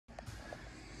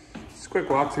Just a quick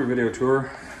walkthrough video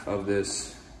tour of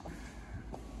this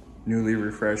newly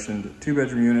refreshened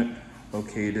 2-bedroom unit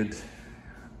located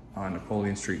on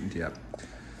Napoleon Street in Dieppe.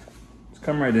 Just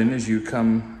come right in. As you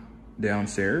come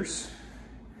downstairs,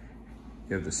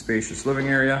 you have the spacious living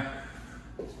area,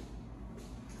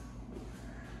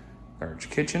 large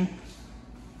kitchen.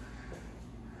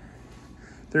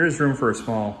 There is room for a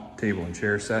small table and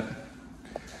chair set.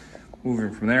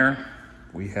 Moving from there,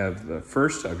 we have the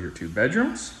first of your 2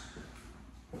 bedrooms.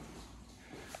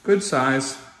 Good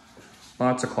size,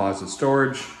 lots of closet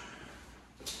storage.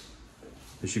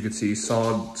 As you can see,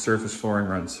 solid surface flooring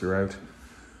runs throughout.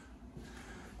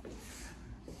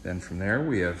 Then from there,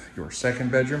 we have your 2nd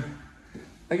bedroom.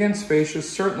 Again, spacious,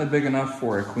 certainly big enough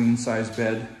for a queen size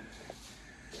bed.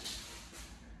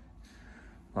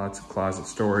 Lots of closet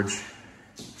storage.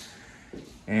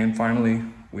 And finally,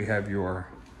 we have your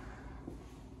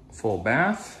full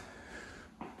bath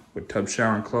with tub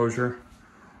shower enclosure.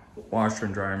 Washer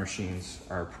and dryer machines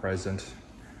are present.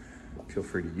 Feel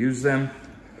free to use them.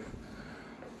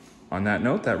 On that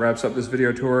note, that wraps up this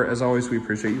video tour. As always, we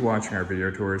appreciate you watching our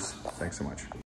video tours. Thanks so much.